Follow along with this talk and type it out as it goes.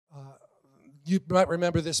You might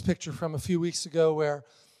remember this picture from a few weeks ago where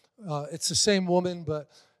it's the same woman, but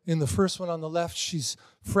in the first one on the left, she's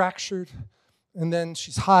fractured, and then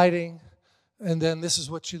she's hiding, and then this is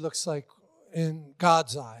what she looks like in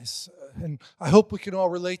God's eyes. And I hope we can all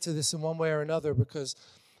relate to this in one way or another, because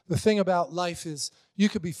the thing about life is you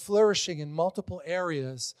could be flourishing in multiple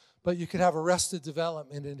areas, but you could have arrested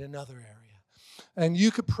development in another area. And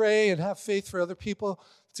you could pray and have faith for other people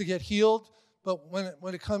to get healed, but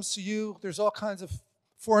when it comes to you, there's all kinds of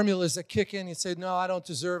formulas that kick in. You say, no, I don't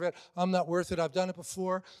deserve it. I'm not worth it. I've done it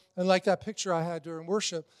before. And like that picture I had during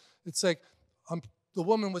worship, it's like the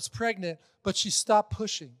woman was pregnant, but she stopped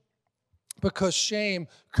pushing because shame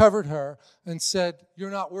covered her and said,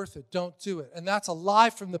 you're not worth it. Don't do it. And that's a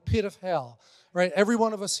lie from the pit of hell, right? Every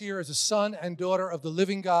one of us here is a son and daughter of the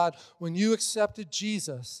living God. When you accepted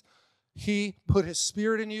Jesus, He put His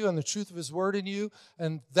Spirit in you and the truth of His word in you,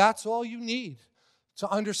 and that's all you need to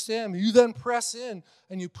understand. You then press in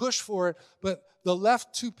and you push for it, but the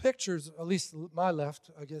left two pictures, at least my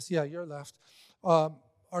left, I guess, yeah, your left,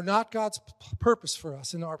 are not God's purpose for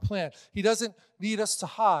us in our plan. He doesn't need us to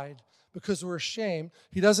hide because we're ashamed.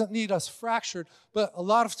 He doesn't need us fractured, but a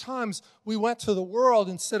lot of times we went to the world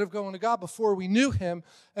instead of going to God before we knew Him,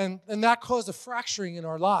 and that caused a fracturing in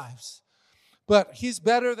our lives. But He's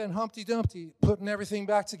better than Humpty Dumpty, putting everything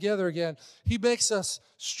back together again. He makes us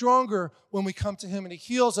stronger when we come to Him, and He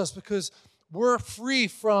heals us because we're free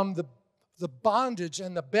from the bondage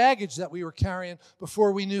and the baggage that we were carrying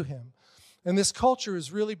before we knew Him. And this culture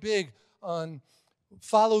is really big on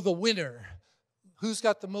follow the winner. Who's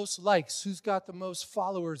got the most likes? Who's got the most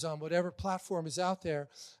followers on whatever platform is out there?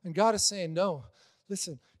 And God is saying, no,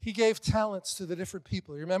 listen, He gave talents to the different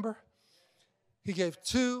people. You remember? He gave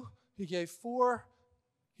 2. He gave 4,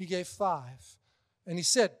 He gave 5. And He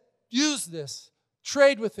said, use this,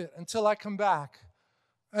 trade with it until I come back.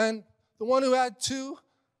 And the one who had 2,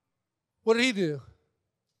 what did he do?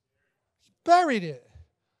 He buried it.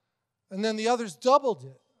 And then the others doubled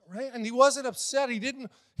it, right? And he wasn't upset. He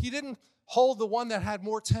didn't hold the one that had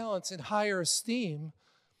more talents in higher esteem.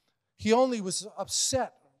 He only was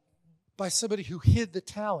upset by somebody who hid the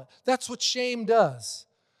talent. That's what shame does.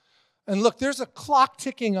 And look, there's a clock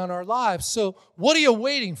ticking on our lives, so what are you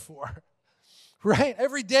waiting for? Right?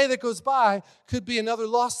 Every day that goes by could be another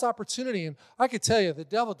lost opportunity. And I could tell you, the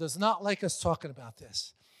devil does not like us talking about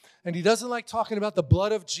this. And he doesn't like talking about the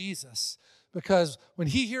blood of Jesus, because when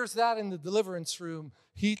he hears that in the deliverance room,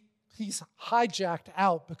 he's hijacked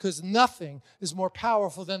out, because nothing is more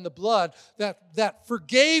powerful than the blood that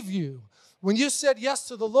forgave you. When you said yes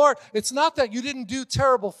to the Lord, it's not that you didn't do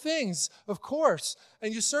terrible things, of course,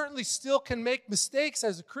 and you certainly still can make mistakes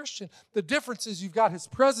as a Christian. The difference is you've got His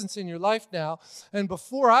presence in your life now, and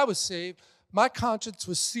before I was saved, my conscience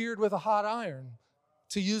was seared with a hot iron,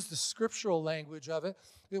 to use the scriptural language of it.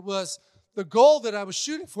 It was the goal that I was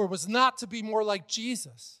shooting for was not to be more like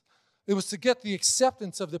Jesus. It was to get the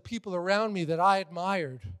acceptance of the people around me that I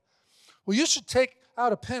admired. Well, you should take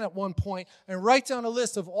out a pen at one point and write down a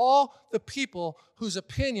list of all the people whose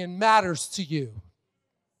opinion matters to you.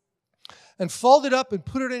 And fold it up and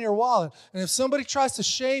put it in your wallet. And if somebody tries to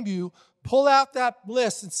shame you, pull out that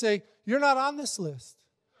list and say, you're not on this list.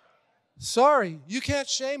 Sorry, you can't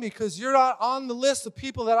shame me because you're not on the list of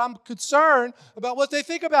people that I'm concerned about what they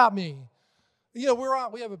think about me. You know,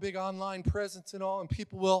 we have a big online presence and all, and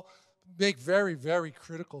people will make very, very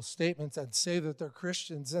critical statements and say that they're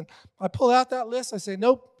Christians. And I pull out that list. I say,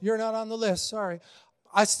 nope, you're not on the list. Sorry.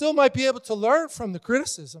 I still might be able to learn from the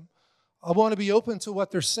criticism. I want to be open to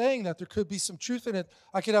what they're saying, that there could be some truth in it.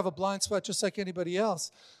 I could have a blind spot just like anybody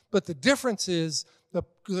else. But the difference is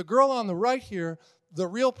the girl on the right here, the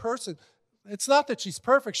real person, it's not that she's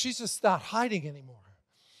perfect. She's just not hiding anymore.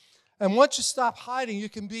 And once you stop hiding, you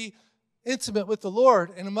can be intimate with the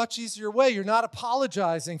Lord in a much easier way. You're not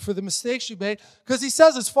apologizing for the mistakes you made, because He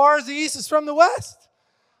says, as far as the east is from the west,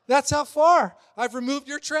 that's how far I've removed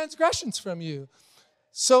your transgressions from you.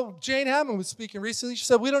 So Jane Hammond was speaking recently. She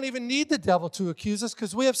said, we don't even need the devil to accuse us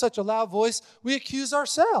because we have such a loud voice. We accuse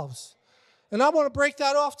ourselves. And I want to break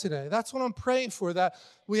that off today. That's what I'm praying for, that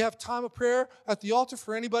we have time of prayer at the altar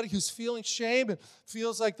for anybody who's feeling shame and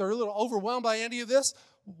feels like they're a little overwhelmed by any of this.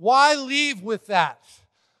 Why leave with that?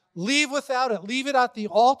 Leave without it. Leave it at the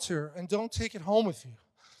altar and don't take it home with you.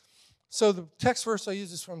 So the text verse I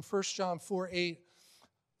use is from 1 John 4:8,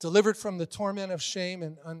 delivered from the torment of shame.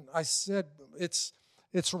 And I said it's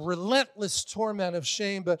relentless torment of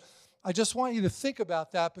shame, but I just want you to think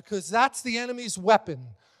about that, because that's the enemy's weapon.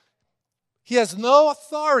 He has no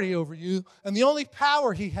authority over you, and the only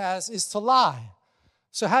power he has is to lie.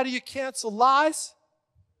 So how do you cancel lies?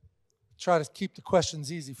 Try to keep the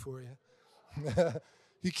questions easy for you.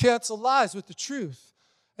 You cancel lies with the truth.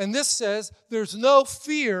 And this says there's no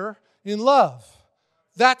fear in love.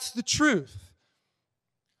 That's the truth.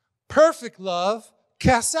 Perfect love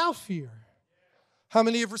casts out fear. How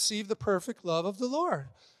many have received the perfect love of the Lord?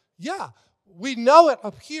 Yeah, we know it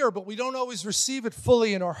up here, but we don't always receive it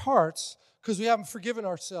fully in our hearts because we haven't forgiven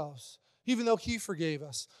ourselves, even though He forgave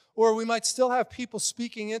us. Or we might still have people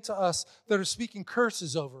speaking into us that are speaking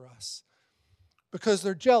curses over us because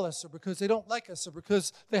they're jealous or because they don't like us or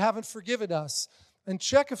because they haven't forgiven us. And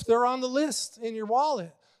check if they're on the list in your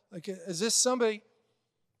wallet. Like, is this somebody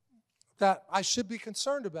that I should be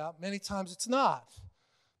concerned about? Many times it's not.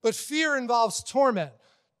 But fear involves torment.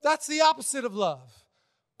 That's the opposite of love.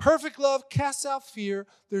 Perfect love casts out fear.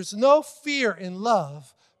 There's no fear in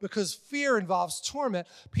love because fear involves torment.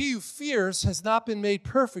 He who fears has not been made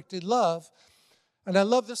perfect in love. And I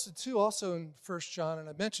love this one too, also in 1 John, and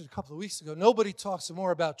I mentioned a couple of weeks ago, nobody talks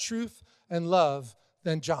more about truth and love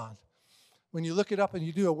than John. When you look it up and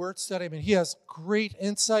you do a word study, I mean, he has great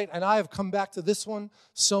insight, and I have come back to this one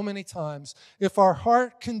so many times. If our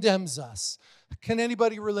heart condemns us, can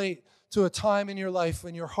anybody relate to a time in your life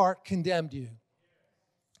when your heart condemned you?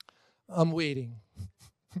 I'm waiting.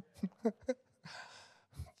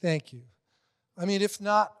 Thank you. I mean, if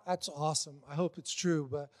not, that's awesome. I hope it's true,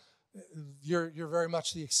 but you're very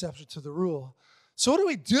much the exception to the rule. So what do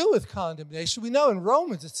we do with condemnation? We know in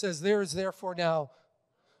Romans it says, there is therefore now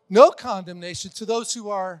no condemnation to those who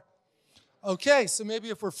are okay. So maybe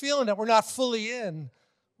if we're feeling that we're not fully in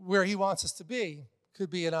where He wants us to be, could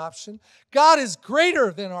be an option. God is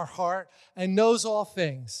greater than our heart and knows all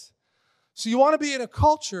things. So you want to be in a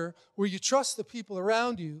culture where you trust the people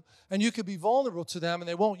around you and you can be vulnerable to them and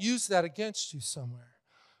they won't use that against you somewhere,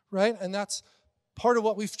 right? And that's part of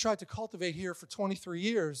what we've tried to cultivate here for 23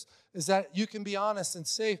 years is that you can be honest and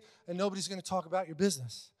safe and nobody's going to talk about your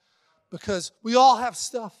business because we all have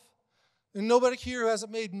stuff. And nobody here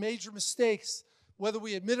hasn't made major mistakes. Whether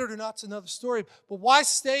we admit it or not is another story. But why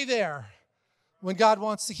stay there when God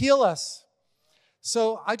wants to heal us?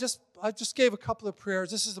 So I just gave a couple of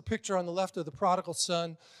prayers. This is a picture on the left of the prodigal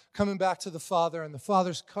son coming back to the father, and the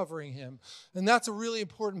father's covering him. And that's a really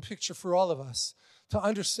important picture for all of us, to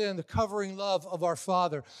understand the covering love of our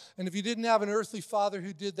Father. And if you didn't have an earthly father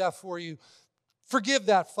who did that for you, forgive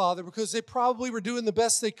that father because they probably were doing the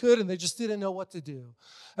best they could and they just didn't know what to do.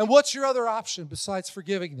 And what's your other option besides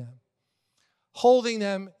forgiving them? Holding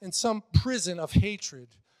them in some prison of hatred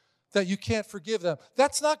that you can't forgive them.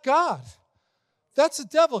 That's not God. That's the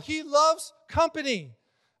devil. He loves company.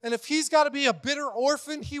 And if he's got to be a bitter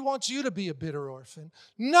orphan, he wants you to be a bitter orphan.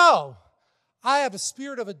 No, I have a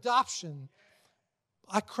spirit of adoption.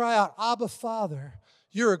 I cry out, Abba, Father,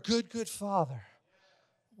 you're a good, good Father.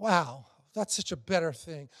 Wow, that's such a better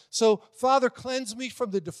thing. So, Father, cleanse me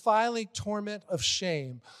from the defiling torment of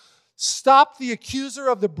shame. Stop the accuser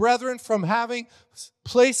of the brethren from having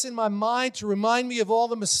place in my mind to remind me of all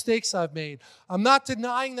the mistakes I've made. I'm not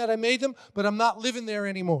denying that I made them, but I'm not living there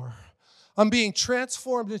anymore. I'm being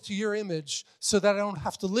transformed into your image so that I don't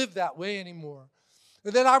have to live that way anymore.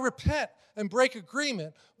 And then I repent and break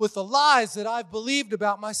agreement with the lies that I've believed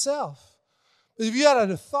about myself. If you had an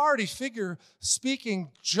authority figure speaking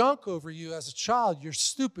junk over you as a child, you're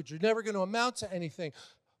stupid, you're never going to amount to anything.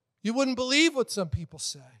 You wouldn't believe what some people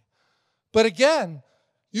say. But again,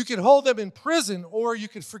 you can hold them in prison or you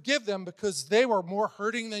can forgive them because they were more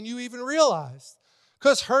hurting than you even realized.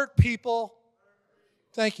 Because hurt people,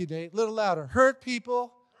 thank you, Nate, a little louder. Hurt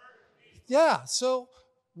people, yeah, so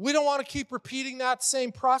we don't want to keep repeating that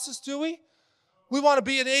same process, do we? We want to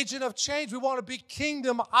be an agent of change. We want to be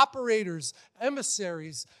kingdom operators,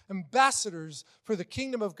 emissaries, ambassadors for the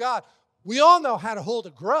kingdom of God. We all know how to hold a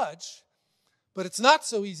grudge, but it's not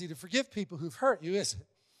so easy to forgive people who've hurt you, is it?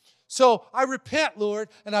 So I repent, Lord,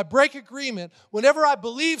 and I break agreement whenever I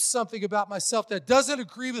believe something about myself that doesn't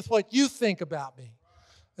agree with what you think about me.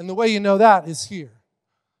 And the way you know that is here.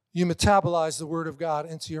 You metabolize the word of God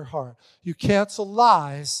into your heart. You cancel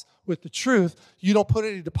lies with the truth. You don't put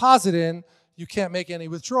any deposit in. You can't make any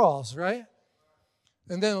withdrawals, right?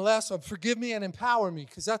 And then the last one, forgive me and empower me,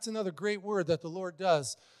 because that's another great word that the Lord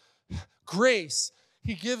does. Grace.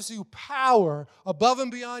 He gives you power above and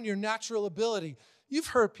beyond your natural ability. You've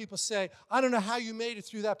heard people say, I don't know how you made it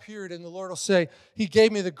through that period. And the Lord will say, He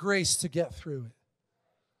gave me the grace to get through it.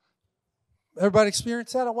 Everybody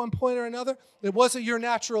experienced that at one point or another? It wasn't your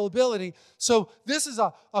natural ability. So this is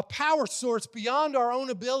a power source beyond our own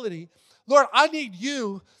ability. Lord, I need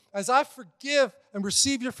you, as I forgive and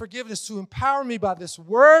receive your forgiveness, to empower me by this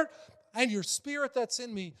word and your spirit that's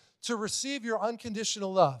in me to receive your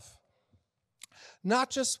unconditional love. Not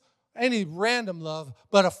just any random love,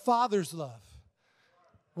 but a father's love.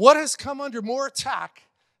 What has come under more attack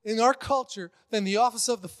in our culture than the office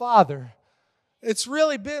of the father? It's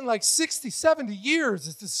really been like 60, 70 years.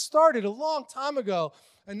 It started a long time ago.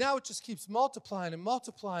 And now it just keeps multiplying and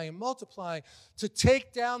multiplying and multiplying to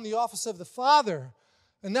take down the office of the father.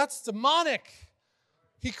 And that's demonic.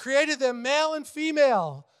 He created them male and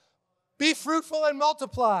female. Be fruitful and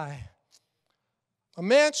multiply. A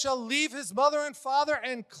man shall leave his mother and father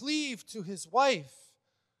and cleave to his wife.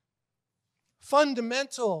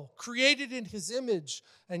 Fundamental, created in his image,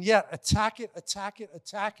 and yet attack it, attack it,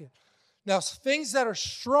 attack it. Now, things that are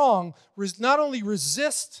strong not only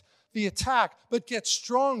resist the attack, but get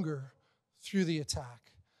stronger through the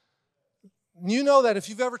attack. You know that if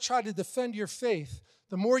you've ever tried to defend your faith,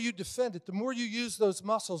 the more you defend it, the more you use those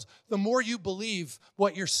muscles, the more you believe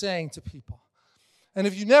what you're saying to people. And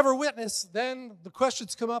if you never witness, then the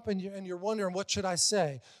questions come up and you're wondering, what should I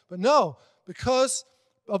say? But no, because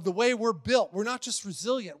of the way we're built, we're not just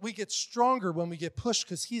resilient. We get stronger when we get pushed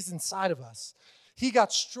because he's inside of us. He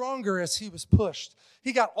got stronger as he was pushed.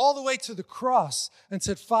 He got all the way to the cross and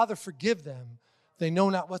said, Father, forgive them. They know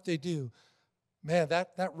not what they do. Man,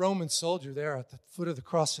 that Roman soldier there at the foot of the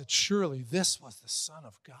cross said, surely this was the Son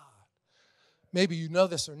of God. Maybe you know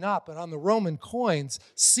this or not, but on the Roman coins,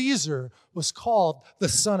 Caesar was called the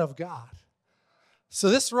Son of God. So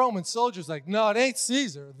this Roman soldier's like, no, it ain't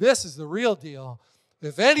Caesar. This is the real deal.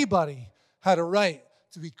 If anybody had a right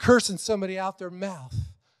to be cursing somebody out their mouth,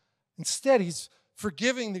 instead he's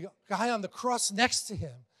forgiving the guy on the cross next to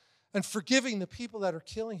him and forgiving the people that are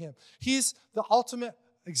killing him. He's the ultimate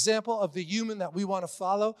example of the human that we want to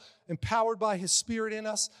follow, empowered by his Spirit in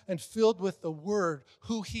us and filled with the Word,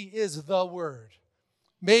 who he is, the Word,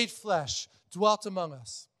 made flesh, dwelt among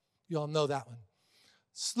us. You all know that one.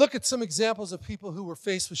 Let's look at some examples of people who were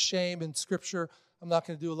faced with shame in Scripture. I'm not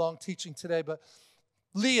going to do a long teaching today, but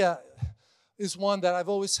Leah is one that I've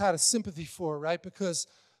always had a sympathy for, right? Because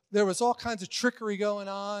there was all kinds of trickery going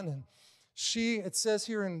on, and it says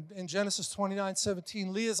here in Genesis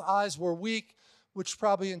 29:17, Leah's eyes were weak, which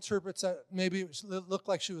probably interprets that maybe it looked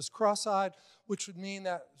like she was cross-eyed, which would mean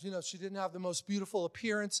that, she didn't have the most beautiful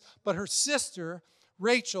appearance. But her sister,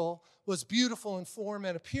 Rachel, was beautiful in form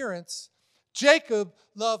and appearance. Jacob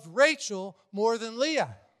loved Rachel more than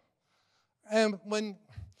Leah. And when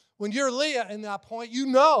you're Leah in that point, you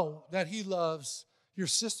know that he loves your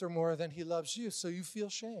sister more than he loves you, so you feel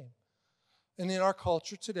shame. And in our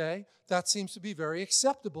culture today, that seems to be very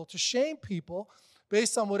acceptable, to shame people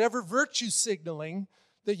based on whatever virtue signaling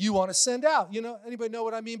that you want to send out. Anybody know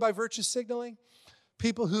what I mean by virtue signaling?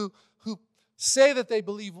 People who say that they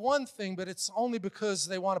believe one thing, but it's only because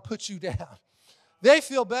they want to put you down. They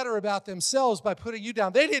feel better about themselves by putting you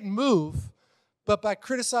down. They didn't move, but by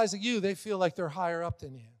criticizing you, they feel like they're higher up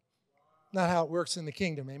than you. Not how it works in the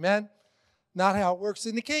kingdom, amen? Not how it works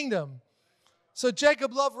in the kingdom. So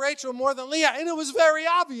Jacob loved Rachel more than Leah, and it was very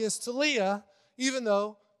obvious to Leah, even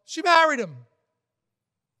though she married him.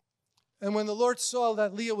 And when the Lord saw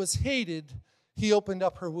that Leah was hated, he opened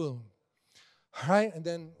up her womb. All right? And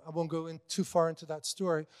then I won't go in too far into that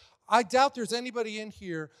story. I doubt there's anybody in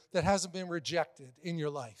here that hasn't been rejected in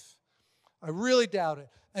your life. I really doubt it.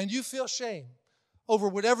 And you feel shame over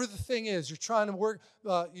whatever the thing is. You're trying to work,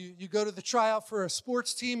 you go to the tryout for a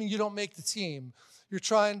sports team and you don't make the team. You're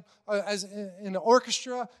trying as in an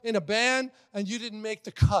orchestra, in a band, and you didn't make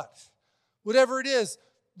the cut. Whatever it is,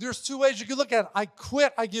 there's two ways you can look at it. I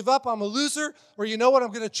quit, I give up, I'm a loser, or you know what,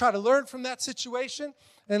 I'm going to try to learn from that situation,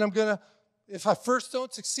 and if I first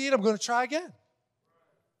don't succeed, I'm going to try again.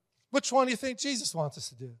 Which one do you think Jesus wants us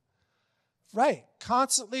to do? Right,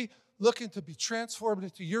 constantly looking to be transformed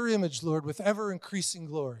into your image, Lord, with ever-increasing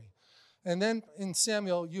glory. And then in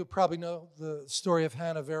Samuel, you probably know the story of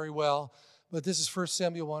Hannah very well, but this is 1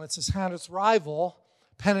 Samuel 1. It says, Hannah's rival,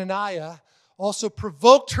 Peninnah, also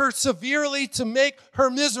provoked her severely to make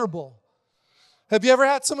her miserable. Have you ever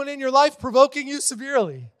had someone in your life provoking you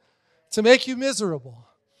severely to make you miserable?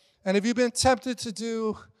 And have you been tempted to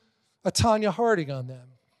do a Tanya Harding on them?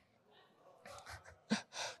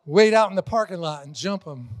 Wait out in the parking lot and jump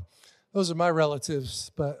them. Those are my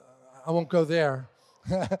relatives, but I won't go there.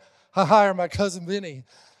 I hire my cousin Vinny.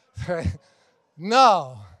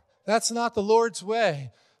 No, that's not the Lord's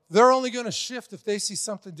way. They're only going to shift if they see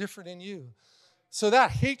something different in you. So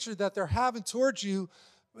that hatred that they're having towards you,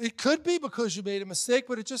 it could be because you made a mistake,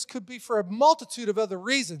 but it just could be for a multitude of other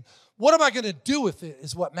reasons. What am I going to do with it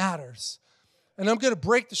is what matters. And I'm going to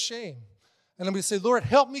break the shame. And I'm going to say, Lord,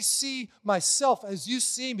 help me see myself as you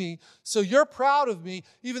see me, so you're proud of me,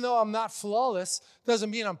 even though I'm not flawless.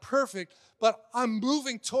 Doesn't mean I'm perfect, but I'm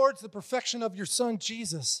moving towards the perfection of your Son,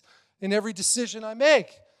 Jesus. in every decision I make.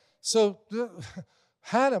 So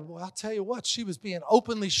Hannah, well, I'll tell you what, she was being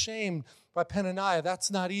openly shamed by Peninnah.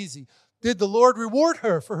 That's not easy. Did the Lord reward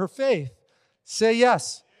her for her faith? Say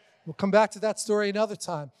yes. We'll come back to that story another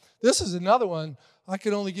time. This is another one. I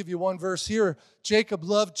could only give you one verse here. Jacob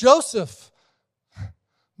loved Joseph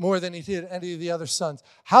more than he did any of the other sons.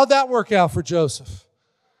 How'd that work out for Joseph?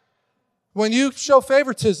 When you show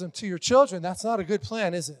favoritism to your children, that's not a good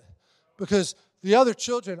plan, is it? Because the other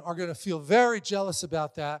children are going to feel very jealous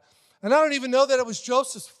about that. And I don't even know that it was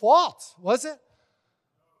Joseph's fault, was it?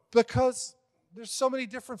 Because there's so many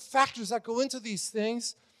different factors that go into these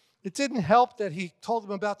things. It didn't help that he told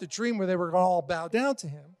them about the dream where they were going to all bow down to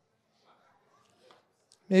him.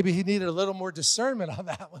 Maybe he needed a little more discernment on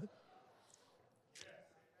that one.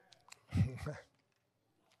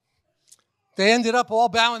 They ended up all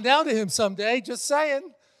bowing down to him someday, just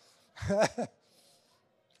saying.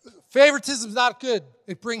 Favoritism is not good.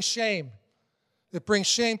 It brings shame. It brings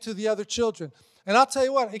shame to the other children. And I'll tell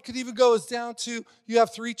you what, it could even go as down to you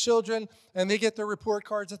have 3 children and they get their report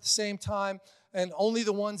cards at the same time, and only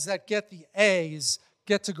the ones that get the A's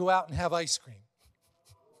get to go out and have ice cream.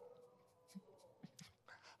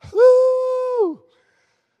 Woo!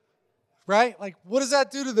 Right? Like, what does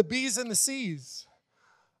that do to the B's and the C's?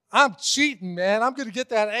 I'm cheating, man. I'm going to get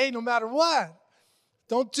that A no matter what.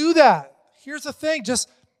 Don't do that. Here's the thing. Just,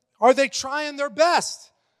 are they trying their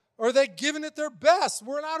best? Are they giving it their best?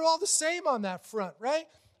 We're not all the same on that front, right?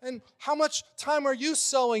 And how much time are you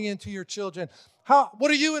sowing into your children?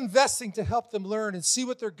 What are you investing to help them learn and see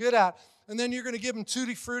what they're good at? And then you're going to give them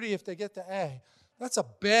tutti frutti if they get the A. That's a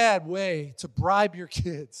bad way to bribe your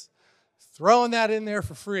kids. Throwing that in there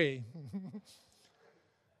for free.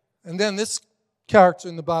 And then this character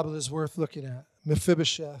in the Bible is worth looking at,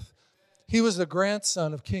 Mephibosheth. He was the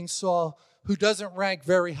grandson of King Saul, who doesn't rank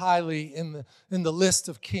very highly in the list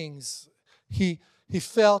of kings. He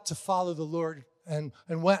fell to follow the Lord and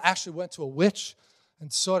actually went to a witch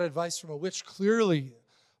and sought advice from a witch. Clearly,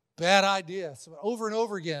 bad idea. So over and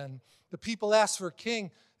over again, the people asked for a king,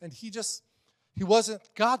 and he wasn't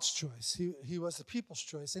God's choice. He was the people's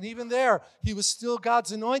choice. And even there, he was still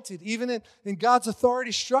God's anointed. Even in God's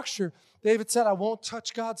authority structure, David said, I won't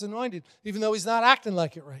touch God's anointed, even though he's not acting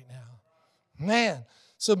like it right now. Man.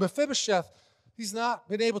 So Mephibosheth, he's not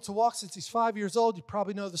been able to walk since he's 5 years old. You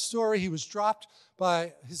probably know the story. He was dropped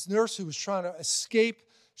by his nurse who was trying to escape.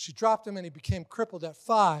 She dropped him and he became crippled at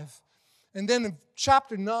 5. And then in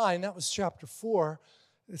chapter 9, that was chapter 4,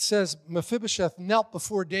 it says Mephibosheth knelt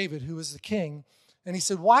before David, who was the king, and he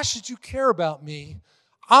said, why should you care about me?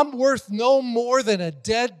 I'm worth no more than a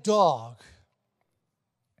dead dog.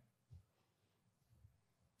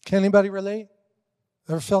 Can anybody relate?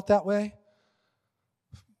 Ever felt that way?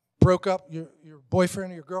 Broke up, your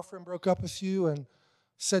boyfriend or your girlfriend broke up with you and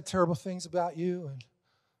said terrible things about you.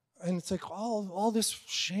 And it's like all this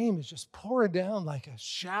shame is just pouring down like a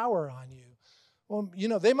shower on you. Well,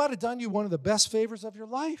 they might have done you one of the best favors of your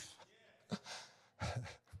life.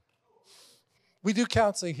 We do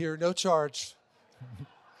counseling here, no charge.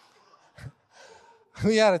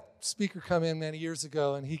 We had a speaker come in many years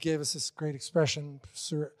ago, and he gave us this great expression.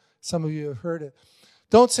 Some of you have heard it.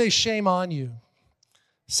 Don't say shame on you.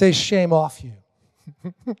 Say shame off you.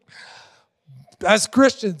 As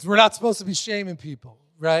Christians, we're not supposed to be shaming people,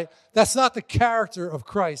 right? That's not the character of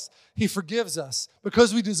Christ. He forgives us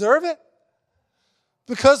because we deserve it?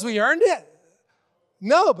 Because we earned it?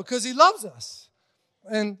 No, because he loves us.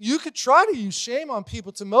 And you could try to use shame on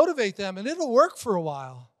people to motivate them, and it'll work for a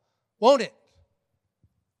while, won't it?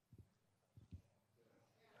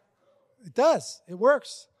 It does. It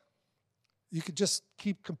works. You could just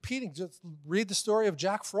keep competing. Just read the story of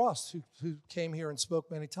Jack Frost, who came here and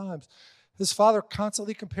spoke many times. His father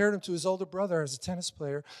constantly compared him to his older brother as a tennis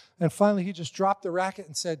player. And finally, he just dropped the racket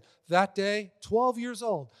and said, that day, 12 years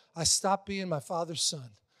old, I stopped being my father's son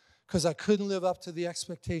because I couldn't live up to the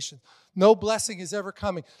expectation. No blessing is ever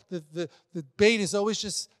coming. The bait is always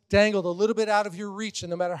just dangled a little bit out of your reach. And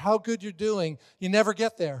no matter how good you're doing, you never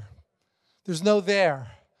get there. There's no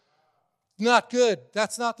there. Not good.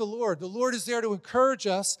 That's not the Lord. The Lord is there to encourage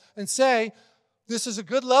us and say, this is a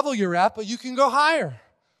good level you're at, but you can go higher.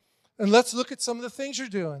 And let's look at some of the things you're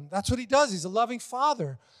doing. That's what he does. He's a loving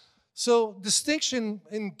father. So distinction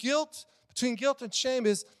in guilt, between guilt and shame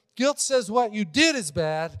is, guilt says what you did is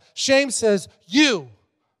bad. Shame says you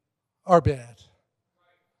are bad.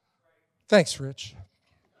 Thanks, Rich.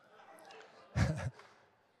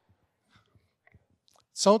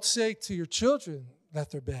 Don't say to your children that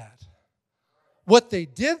they're bad. What they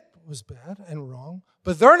did was bad and wrong,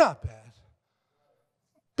 but they're not bad.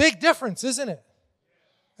 Big difference, isn't it?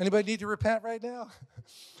 Anybody need to repent right now?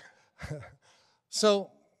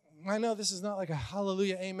 So I know this is not like a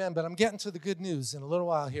hallelujah, amen, but I'm getting to the good news in a little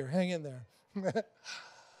while here. Hang in there.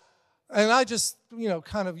 And I just,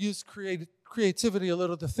 kind of use creativity a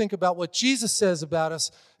little to think about what Jesus says about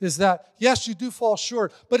us is that, yes, you do fall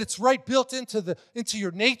short, but it's right built into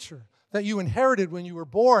your nature that you inherited when you were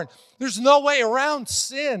born. There's no way around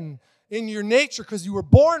sin in your nature because you were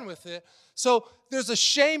born with it. So there's a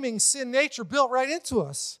shaming sin nature built right into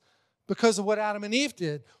us because of what Adam and Eve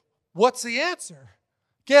did. What's the answer?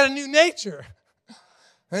 Get a new nature.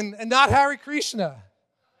 And not Hare Krishna.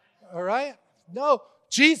 All right? No,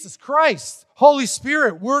 Jesus Christ, Holy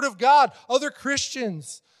Spirit, Word of God, other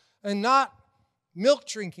Christians, and not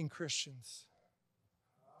milk-drinking Christians,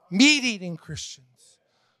 meat-eating Christians.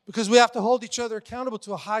 Because we have to hold each other accountable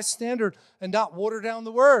to a high standard and not water down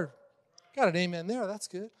the Word. Got an amen there. That's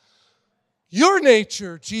good. Your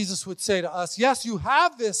nature, Jesus would say to us, yes, you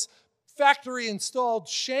have this factory-installed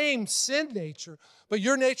shame, sin nature, but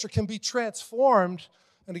your nature can be transformed.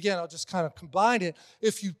 And again, I'll just kind of combine it.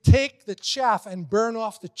 If you take the chaff and burn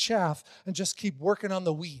off the chaff and just keep working on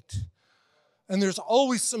the wheat. And there's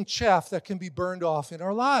always some chaff that can be burned off in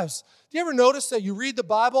our lives. Do you ever notice that you read the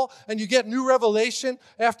Bible and you get new revelation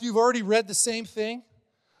after you've already read the same thing?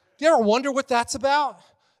 Do you ever wonder what that's about?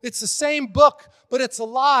 It's the same book, but it's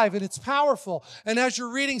alive and it's powerful. And as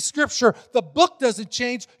you're reading Scripture, the book doesn't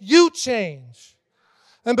change, you change.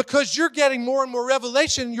 And because you're getting more and more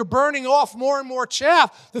revelation, you're burning off more and more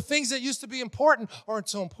chaff. The things that used to be important aren't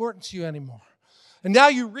so important to you anymore. And now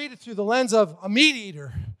you read it through the lens of a meat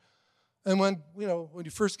eater. And when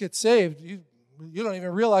you first get saved, you don't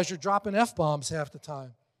even realize you're dropping F-bombs half the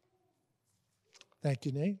time. Thank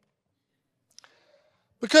you, Nate.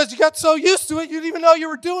 Because you got so used to it, you didn't even know you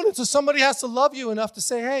were doing it. So somebody has to love you enough to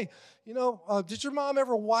say, hey, did your mom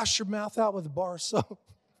ever wash your mouth out with a bar of soap?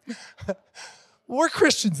 We're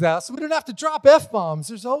Christians now, so we don't have to drop F-bombs.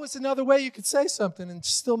 There's always another way you could say something and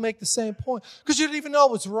still make the same point. Because you didn't even know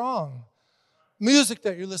it was wrong. Music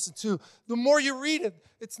that you listen to, the more you read it,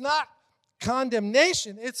 it's not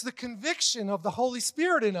condemnation. It's the conviction of the Holy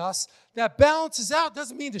Spirit in us that balances out.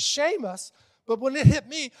 Doesn't mean to shame us, but when it hit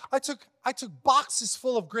me, I took boxes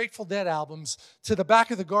full of Grateful Dead albums to the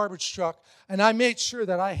back of the garbage truck, and I made sure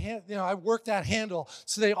that I worked that handle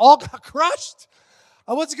so they all got crushed.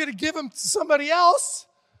 I wasn't going to give them to somebody else.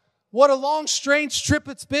 What a long, strange trip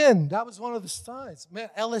it's been. That was one of the signs. Man,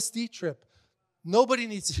 LSD trip. Nobody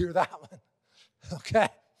needs to hear that one. Okay?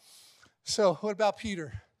 So what about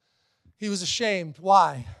Peter? He was ashamed.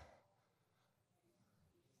 Why?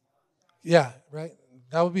 Yeah, right?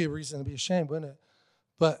 That would be a reason to be ashamed, wouldn't it?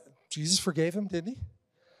 But Jesus forgave him, didn't he?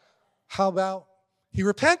 How about he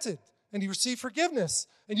repented and he received forgiveness?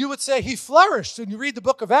 And you would say he flourished. And you read the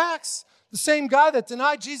book of Acts, the same guy that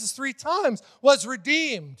denied Jesus 3 times was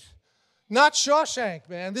redeemed. Not Shawshank,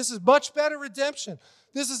 man. This is much better redemption.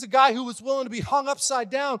 This is a guy who was willing to be hung upside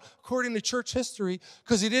down, according to church history,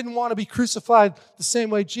 because he didn't want to be crucified the same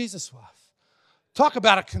way Jesus was. Talk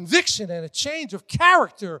about a conviction and a change of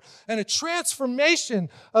character and a transformation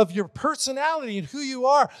of your personality and who you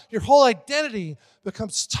are. Your whole identity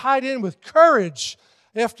becomes tied in with courage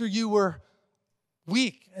after you were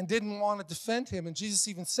weak and didn't want to defend him. And Jesus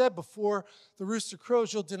even said, before the rooster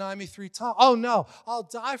crows, you'll deny me 3 times. Oh, no, I'll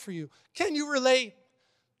die for you. Can you relate?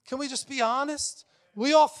 Can we just be honest?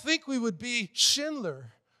 We all think we would be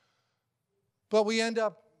Schindler, but we end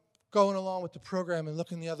up going along with the program and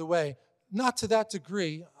looking the other way. Not to that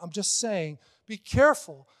degree. I'm just saying, be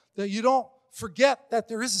careful that you don't forget that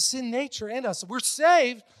there is a sin nature in us. We're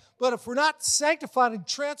saved, but if we're not sanctified and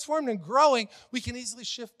transformed and growing, we can easily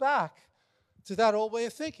shift back to that old way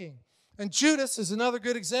of thinking. And Judas is another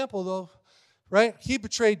good example, though, right? He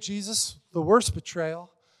betrayed Jesus, the worst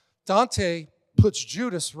betrayal. Dante puts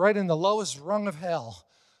Judas right in the lowest rung of hell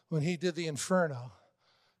when he did the Inferno.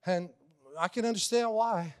 And I can understand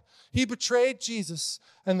why. He betrayed Jesus,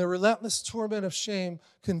 and the relentless torment of shame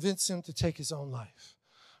convinced him to take his own life,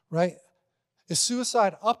 right? Is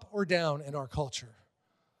suicide up or down in our culture?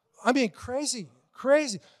 I mean, crazy.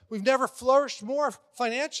 We've never flourished more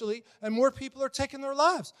financially, and more people are taking their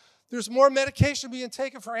lives. There's more medication being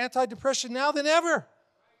taken for antidepressant now than ever.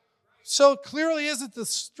 So it clearly isn't the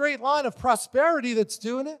straight line of prosperity that's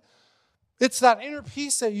doing it. It's that inner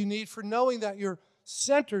peace that you need for knowing that you're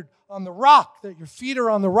centered on the rock, that your feet are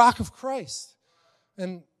on the rock of Christ.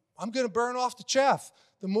 And I'm going to burn off the chaff.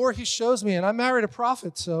 The more he shows me, and I married a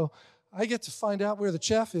prophet, so I get to find out where the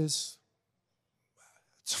chaff is.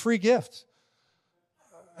 It's a free gift.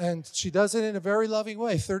 And she does it in a very loving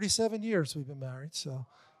way. 37 years we've been married, so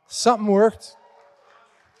something worked.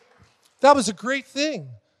 That was a great thing.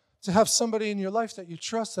 to have somebody in your life that you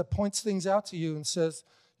trust that points things out to you and says,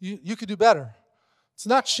 you could do better. It's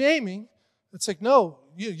not shaming. It's like, no,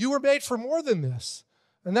 you were made for more than this.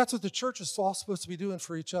 And that's what the church is all supposed to be doing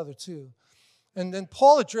for each other too. And then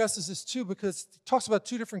Paul addresses this too because he talks about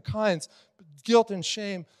two different kinds. Guilt and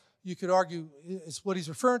shame, you could argue, is what he's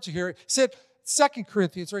referring to here. He said 2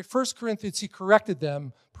 Corinthians, right? 1 Corinthians, he corrected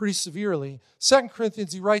them pretty severely. 2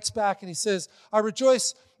 Corinthians, he writes back and he says, I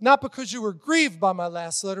rejoice not because you were grieved by my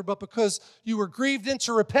last letter, but because you were grieved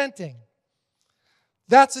into repenting.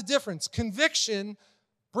 That's a difference. Conviction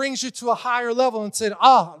brings you to a higher level and said,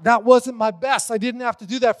 that wasn't my best. I didn't have to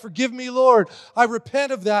do that. Forgive me, Lord. I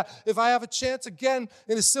repent of that. If I have a chance again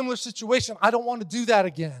in a similar situation, I don't want to do that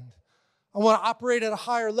again. I want to operate at a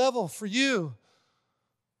higher level for you.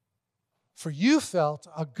 For you felt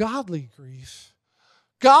a godly grief.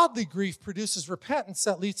 Godly grief produces repentance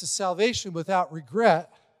that leads to salvation without regret.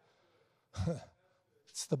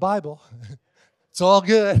 It's the Bible. It's all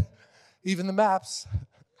good, even the maps.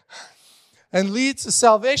 And leads to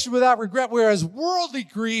salvation without regret, whereas worldly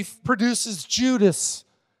grief produces Judas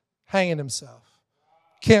hanging himself.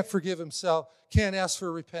 Can't forgive himself, can't ask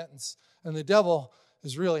for repentance. And the devil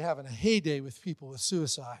is really having a heyday with people with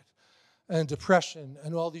suicide and depression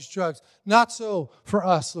and all these drugs. Not so for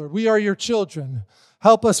us, Lord. We are your children.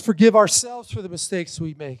 Help us forgive ourselves for the mistakes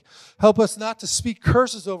we make. Help us not to speak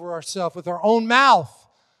curses over ourselves with our own mouth.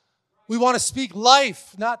 We want to speak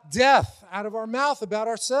life, not death, out of our mouth about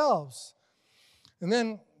ourselves. And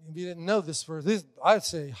then, if you didn't know this verse, I'd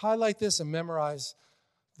say highlight this and memorize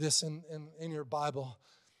this in your Bible.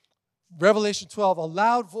 Revelation 12, a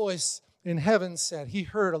loud voice in heaven said, he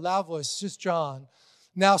heard a loud voice, just John.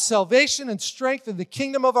 Now salvation and strength in the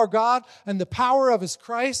kingdom of our God and the power of his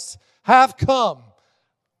Christ have come.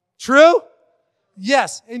 True?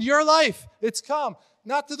 Yes, in your life, it's come.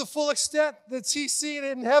 Not to the full extent that he's seen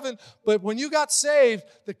it in heaven, but when you got saved,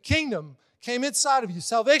 the kingdom came inside of you.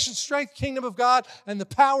 Salvation, strength, kingdom of God, and the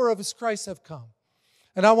power of his Christ have come.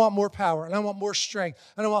 And I want more power, and I want more strength,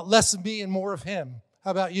 and I want less of me and more of him. How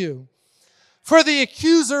about you? For the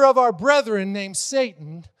accuser of our brethren named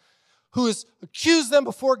Satan, who has accused them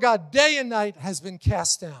before God day and night, has been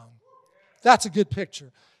cast down. That's a good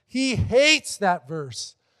picture. He hates that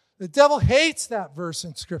verse. The devil hates that verse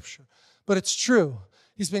in Scripture, but it's true.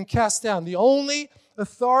 He's been cast down. The only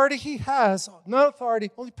authority he has, not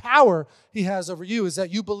authority, only power he has over you is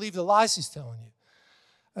that you believe the lies he's telling you.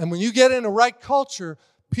 And when you get in a right culture,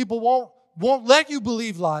 people won't let you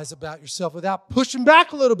believe lies about yourself without pushing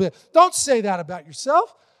back a little bit. Don't say that about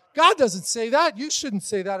yourself. God doesn't say that. You shouldn't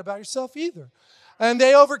say that about yourself either. And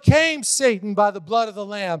they overcame Satan by the blood of the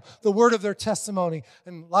Lamb, the word of their testimony.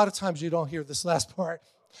 And a lot of times you don't hear this last part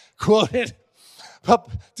quoted. But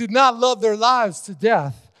did not love their lives to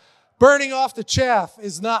death. Burning off the chaff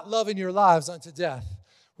is not loving your lives unto death.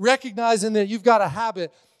 Recognizing that you've got a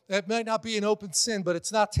habit that might not be an open sin, but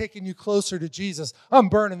it's not taking you closer to Jesus. I'm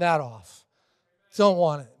burning that off. Don't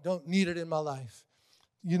want it. Don't need it in my life.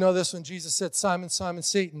 You know this when Jesus said, Simon, Simon,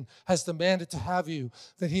 Satan has demanded to have you,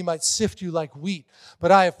 that he might sift you like wheat.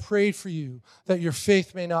 But I have prayed for you, that your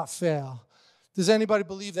faith may not fail. Does anybody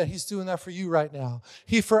believe that he's doing that for you right now?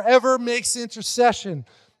 He forever makes intercession.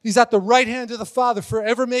 He's at the right hand of the Father,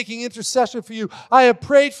 forever making intercession for you. I have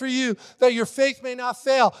prayed for you that your faith may not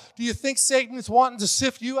fail. Do you think Satan is wanting to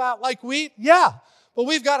sift you out like wheat? Yeah, but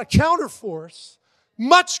we've got a counterforce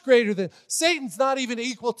much greater than, Satan's not even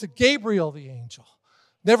equal to Gabriel the angel.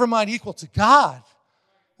 Never mind equal to God.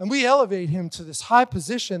 And we elevate him to this high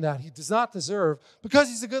position that he does not deserve because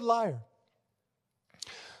he's a good liar.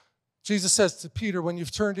 Jesus says to Peter, when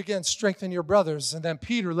you've turned again, strengthen your brothers. And then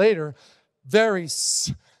Peter later, very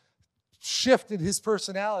shifted his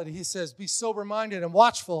personality. He says, be sober-minded and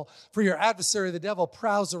watchful, for your adversary, the devil,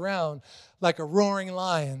 prowls around like a roaring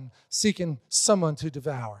lion, seeking someone to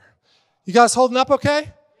devour. You guys holding up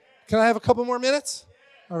okay? Can I have a couple more minutes?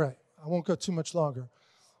 All right. I won't go too much longer.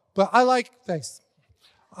 But I like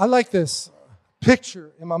this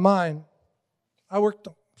picture in my mind.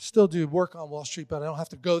 Still do work on Wall Street, but I don't have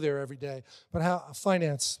to go there every day. But how a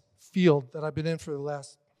finance field that I've been in for the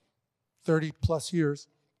last 30 plus years.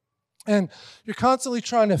 And you're constantly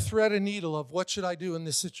trying to thread a needle of what should I do in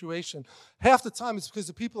this situation. Half the time it's because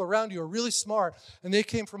the people around you are really smart and they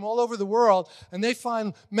came from all over the world and they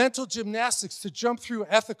find mental gymnastics to jump through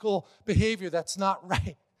ethical behavior that's not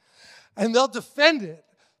right. And they'll defend it,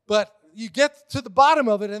 but you get to the bottom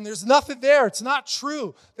of it and there's nothing there. It's not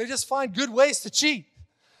true. They just find good ways to cheat.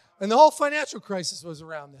 And the whole financial crisis was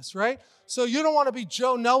around this, right? So you don't want to be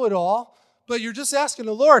Joe Know-It-All, but you're just asking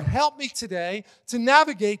the Lord, help me today to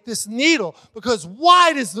navigate this needle, because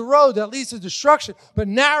wide is the road that leads to destruction, but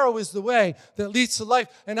narrow is the way that leads to life.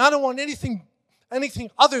 And I don't want anything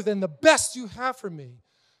other than the best you have for me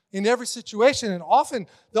in every situation. And often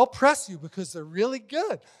they'll press you because they're really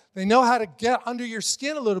good. They know how to get under your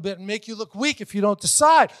skin a little bit and make you look weak if you don't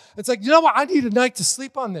decide. It's like, you know what? I need a night to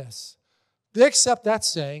sleep on this. They accept that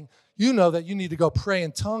saying. You know that you need to go pray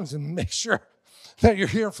in tongues and make sure that you're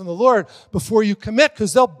hearing from the Lord before you commit,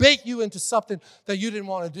 because they'll bait you into something that you didn't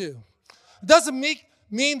want to do. It doesn't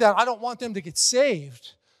mean that I don't want them to get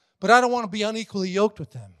saved, but I don't want to be unequally yoked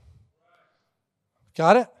with them.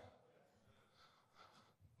 Got it?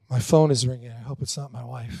 My phone is ringing. I hope it's not my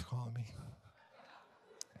wife calling me.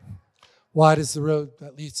 Wide is the road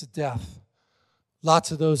that leads to death.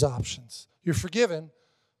 Lots of those options. You're forgiven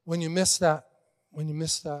when you miss that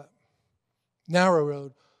narrow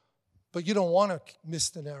road, but you don't want to miss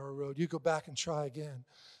the narrow road. You go back and try again.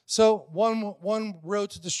 So one road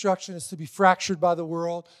to destruction is to be fractured by the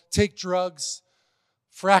world, take drugs,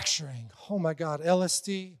 fracturing. Oh my God,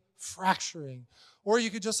 LSD, fracturing. Or you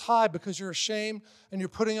could just hide because you're ashamed and you're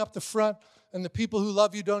putting up the front, and the people who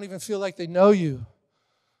love you don't even feel like they know you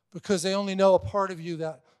because they only know a part of you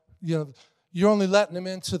that, you're only letting them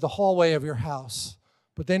into the hallway of your house,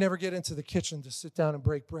 but they never get into the kitchen to sit down and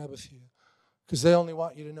break bread with you because they only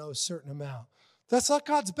want you to know a certain amount. That's not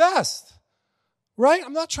God's best, right?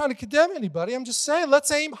 I'm not trying to condemn anybody. I'm just saying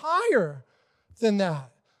let's aim higher than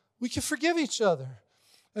that. We can forgive each other.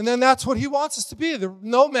 And then that's what he wants us to be.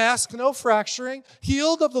 No mask, no fracturing,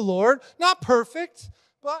 healed of the Lord, not perfect,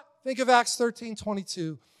 but think of Acts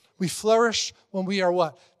 13:22. We flourish when we are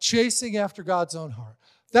what? Chasing after God's own heart.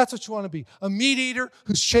 That's what you want to be, a meat eater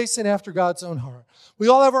who's chasing after God's own heart. We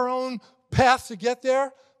all have our own path to get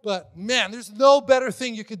there, but man, there's no better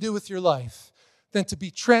thing you could do with your life than to be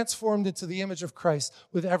transformed into the image of Christ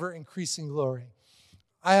with ever-increasing glory.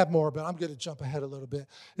 I have more, but I'm going to jump ahead a little bit.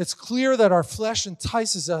 It's clear that our flesh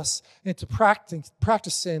entices us into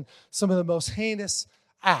practicing some of the most heinous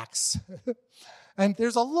acts. And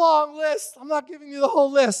there's a long list. I'm not giving you the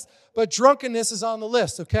whole list, but drunkenness is on the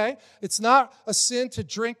list, okay? It's not a sin to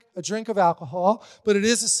drink a drink of alcohol, but it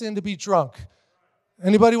is a sin to be drunk.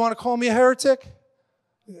 Anybody want to call me a heretic?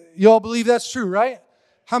 You all believe that's true, right?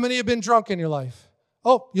 How many have been drunk in your life?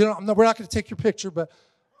 Oh, we're not going to take your picture, but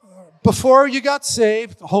before you got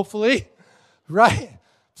saved, hopefully, right?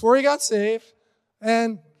 Before you got saved.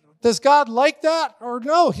 And does God like that? Or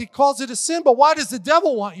no, he calls it a sin. But why does the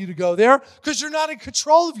devil want you to go there? Because you're not in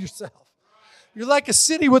control of yourself. You're like a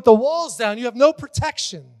city with the walls down. You have no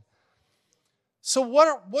protection. So what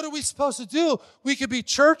are we supposed to do? We could be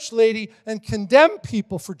church lady and condemn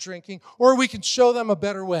people for drinking, or we can show them a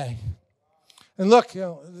better way. And look,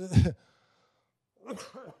 excuse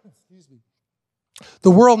me.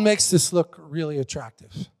 The world makes this look really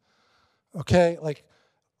attractive, okay? Like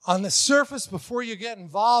on the surface, before you get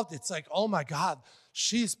involved, it's like, oh my God,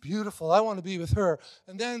 she's beautiful. I want to be with her.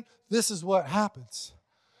 And then this is what happens.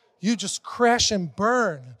 You just crash and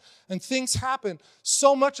burn, and things happen.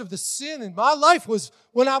 So much of the sin in my life was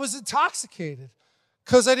when I was intoxicated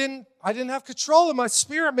because I didn't have control, and my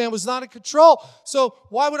spirit man was not in control. So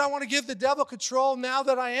why would I want to give the devil control now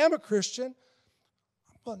that I am a Christian?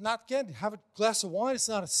 Well, not again, have a glass of wine, it's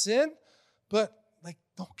not a sin, but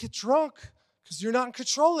don't get drunk because you're not in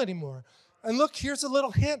control anymore. And look, here's a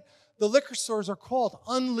little hint. The liquor stores are called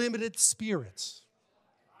Unlimited Spirits.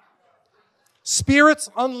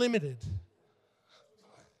 Spirits Unlimited.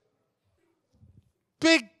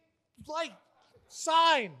 Big light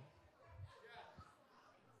sign.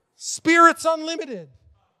 Spirits Unlimited.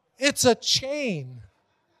 It's a chain.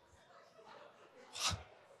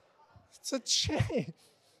 It's a chain.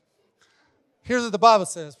 Here's what the Bible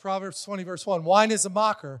says, Proverbs 20, verse 1. Wine is a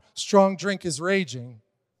mocker, strong drink is raging.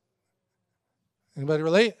 Anybody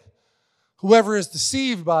relate? Whoever is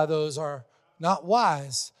deceived by those are not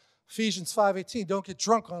wise. Ephesians 5:18, don't get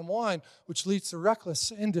drunk on wine, which leads to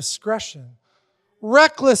reckless indiscretion.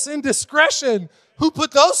 Reckless indiscretion. Who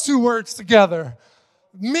put those two words together?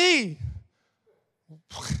 Me.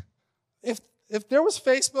 If there was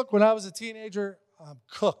Facebook when I was a teenager, I'm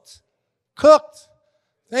cooked. Cooked.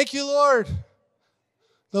 Thank you, Lord.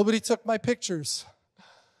 Nobody took my pictures.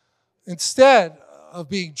 Instead of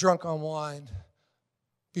being drunk on wine,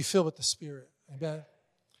 be filled with the Spirit. Amen.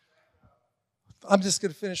 I'm just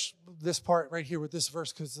going to finish this part right here with this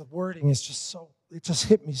verse because the wording is it just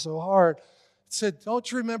hit me so hard. It said, don't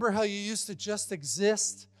you remember how you used to just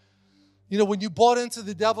exist? When you bought into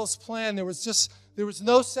the devil's plan, there was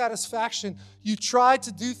no satisfaction. You tried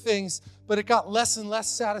to do things, but it got less and less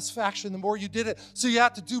satisfaction the more you did it. So you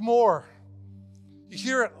had to do more. You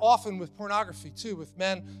hear it often with pornography too, with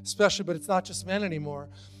men especially, but it's not just men anymore.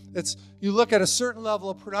 It's you look at a certain level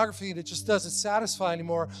of pornography and it just doesn't satisfy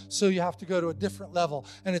anymore, so you have to go to a different level.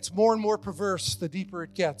 And it's more and more perverse the deeper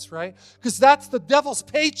it gets, right? Because that's the devil's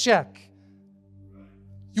paycheck.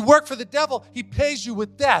 You work for the devil, he pays you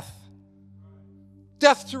with death.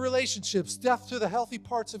 Death to relationships, death to the healthy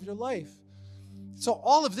parts of your life. So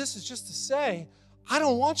all of this is just to say, I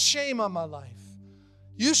don't want shame on my life.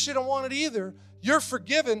 You shouldn't want it either. You're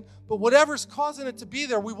forgiven, but whatever's causing it to be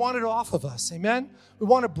there, we want it off of us. Amen? We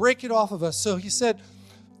want to break it off of us. So he said,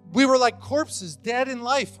 we were like corpses, dead in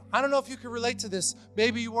life. I don't know if you can relate to this.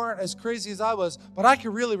 Maybe you weren't as crazy as I was, but I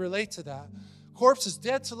can really relate to that. Corpses,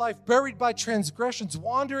 dead to life, buried by transgressions,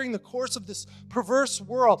 wandering the course of this perverse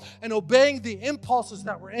world and obeying the impulses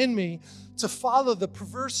that were in me to follow the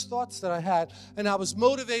perverse thoughts that I had. And I was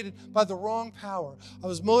motivated by the wrong power. I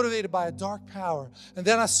was motivated by a dark power. And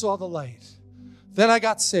then I saw the light. Then I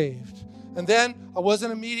got saved. And then I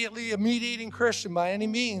wasn't immediately a meat-eating Christian by any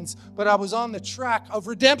means, but I was on the track of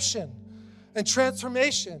redemption and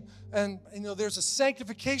transformation. And, there's a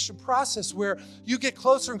sanctification process where you get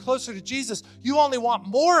closer and closer to Jesus. You only want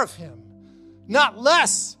more of him, not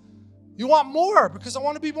less. You want more because I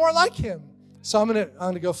want to be more like him. So I'm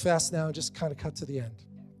going to go fast now and just kind of cut to the end.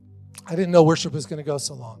 I didn't know worship was going to go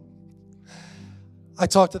so long. I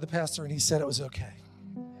talked to the pastor and he said it was okay.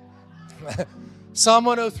 Psalm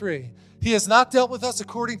 103. He has not dealt with us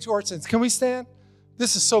according to our sins. Can we stand?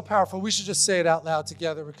 This is so powerful. We should just say it out loud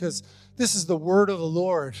together because this is the word of the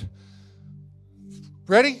Lord.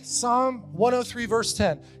 Ready? Psalm 103, verse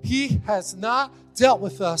 10. He has not dealt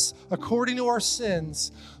with us according to our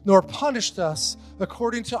sins, nor punished us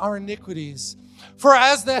according to our iniquities. For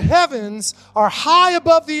as the heavens are high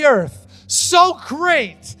above the earth, so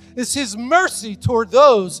great is his mercy toward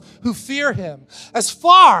those who fear him. As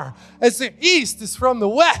far as the east is from the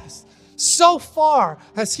west, so far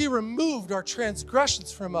has he removed our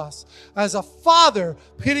transgressions from us. As a father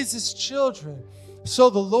pities his children, so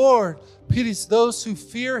the Lord pities those who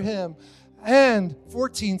fear him. And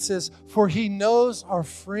 14 says, for he knows our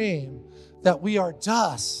frame, that we are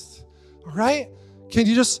dust. All right? Can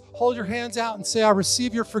you just hold your hands out and say, I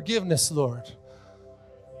receive your forgiveness, Lord.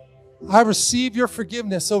 I receive your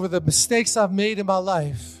forgiveness over the mistakes I've made in my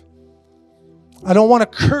life. I don't want to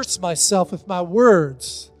curse myself with my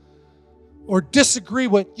words or disagree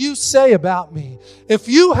what you say about me. If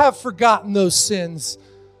you have forgotten those sins,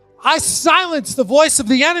 I silence the voice of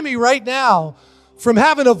the enemy right now from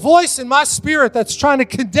having a voice in my spirit that's trying to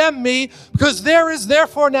condemn me, because there is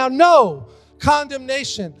therefore now no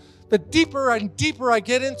condemnation. The deeper and deeper I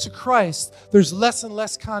get into Christ, there's less and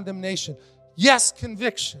less condemnation. Yes,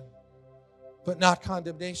 conviction, but not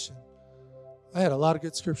condemnation. I had a lot of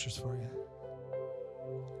good scriptures for you.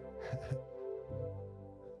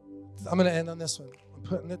 I'm going to end on this one. I'm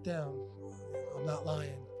putting it down. I'm not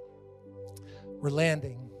lying. We're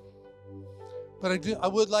landing. But I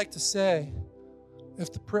would like to say,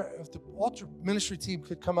 if the altar ministry team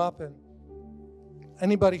could come up, and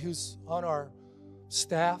anybody who's on our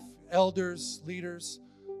staff, elders, leaders,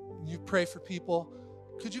 you pray for people,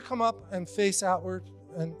 could you come up and face outward?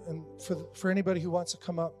 And for anybody who wants to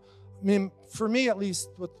come up, I mean, for me at least,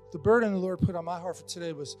 what the burden the Lord put on my heart for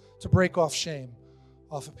today was to break off shame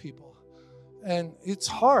off of people. And it's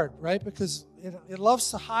hard, right? Because it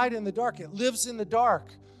loves to hide in the dark. It lives in the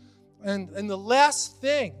dark. And the last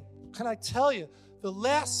thing, can I tell you, the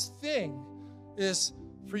last thing is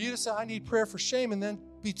for you to say, I need prayer for shame, and then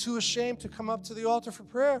be too ashamed to come up to the altar for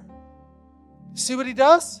prayer. See what he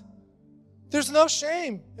does? There's no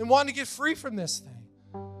shame in wanting to get free from this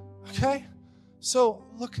thing. Okay? So,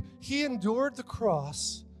 look, he endured the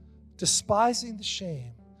cross, despising the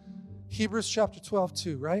shame. Hebrews chapter 12,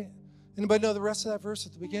 2, right? Anybody know the rest of that verse?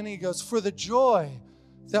 At the beginning, he goes, for the joy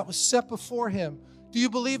that was set before him. Do you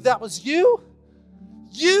believe that was you?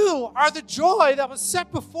 You are the joy that was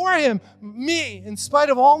set before him. Me, in spite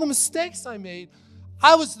of all the mistakes I made,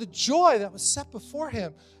 I was the joy that was set before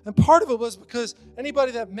him. And part of it was because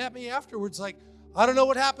anybody that met me afterwards, like, I don't know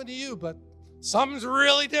what happened to you, but something's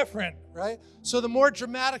really different, right? So the more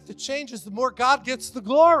dramatic the changes, the more God gets the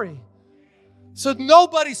glory. So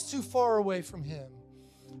nobody's too far away from him.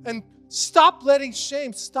 And stop letting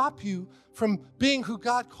shame stop you from being who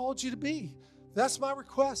God called you to be. That's my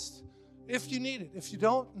request. If you need it. If you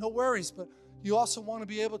don't, no worries. But you also want to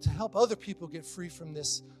be able to help other people get free from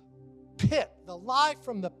this pit, the lie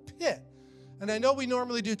from the pit. And I know we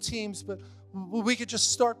normally do teams, but we could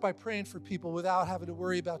just start by praying for people without having to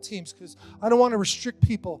worry about teams, because I don't want to restrict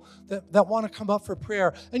people that want to come up for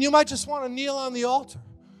prayer. And you might just want to kneel on the altar.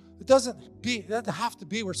 It doesn't have to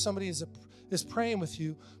be where somebody is is praying with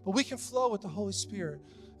you. But we can flow with the Holy Spirit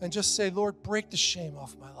and just say, Lord, break the shame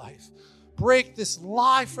off my life. Break this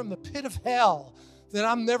lie from the pit of hell that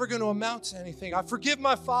I'm never going to amount to anything. I forgive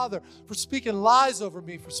my father for speaking lies over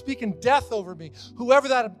me, for speaking death over me. Whoever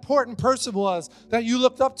that important person was that you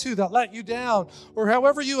looked up to that let you down, or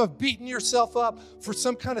however you have beaten yourself up for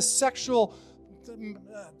some kind of sexual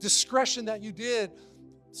discretion that you did.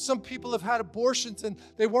 Some people have had abortions and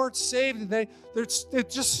they weren't saved, and they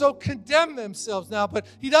just so condemn themselves now. But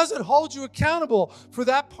he doesn't hold you accountable for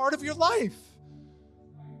that part of your life.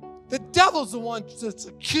 The devil's the one that's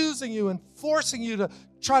accusing you and forcing you to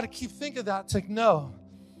try to keep thinking of that. It's like, no,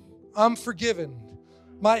 I'm forgiven.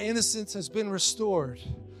 My innocence has been restored.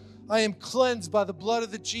 I am cleansed by the blood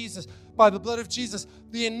of Jesus. By the blood of Jesus,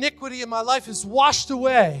 the iniquity in my life is washed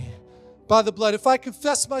away by the blood. If I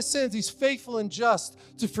confess my sins, he's faithful and just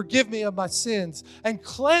to forgive me of my sins and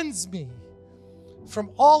cleanse me from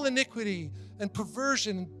all iniquity and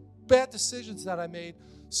perversion and bad decisions that I made.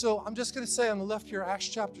 So I'm just going to say on the left here, Acts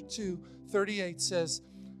chapter 2:38 says,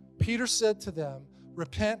 Peter said to them,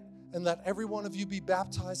 repent and let every one of you be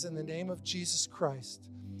baptized in the name of Jesus Christ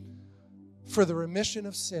for the remission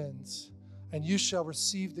of sins, and you shall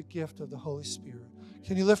receive the gift of the Holy Spirit.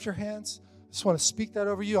 Can you lift your hands? I just want to speak that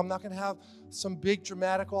over you. I'm not going to have some big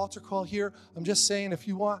dramatic altar call here. I'm just saying, if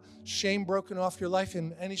you want shame broken off your life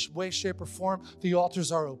in any way, shape, or form, the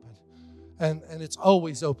altars are open. And it's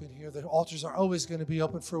always open here. The altars are always going to be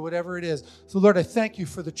open for whatever it is. So, Lord, I thank you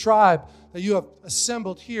for the tribe that you have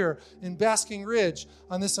assembled here in Basking Ridge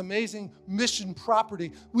on this amazing mission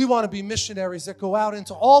property. We want to be missionaries that go out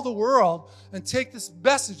into all the world and take this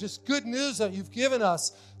message, this good news that you've given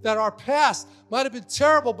us, that our past might have been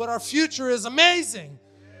terrible, but our future is amazing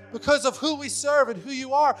because of who we serve and who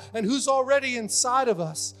you are and who's already inside of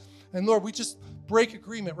us. And, Lord, we just break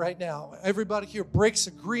agreement right now. Everybody here breaks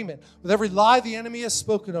agreement with every lie the enemy has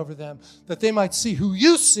spoken over them, that they might see who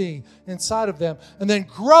you see inside of them and then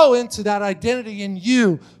grow into that identity in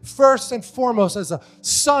you first and foremost as a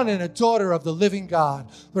son and a daughter of the living God.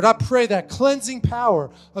 Lord, I pray that cleansing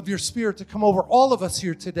power of your Spirit to come over all of us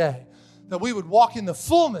here today, that we would walk in the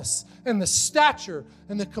fullness and the stature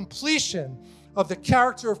and the completion of the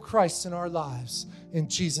character of Christ in our lives. In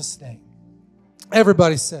Jesus' name.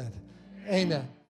 Everybody said, amen.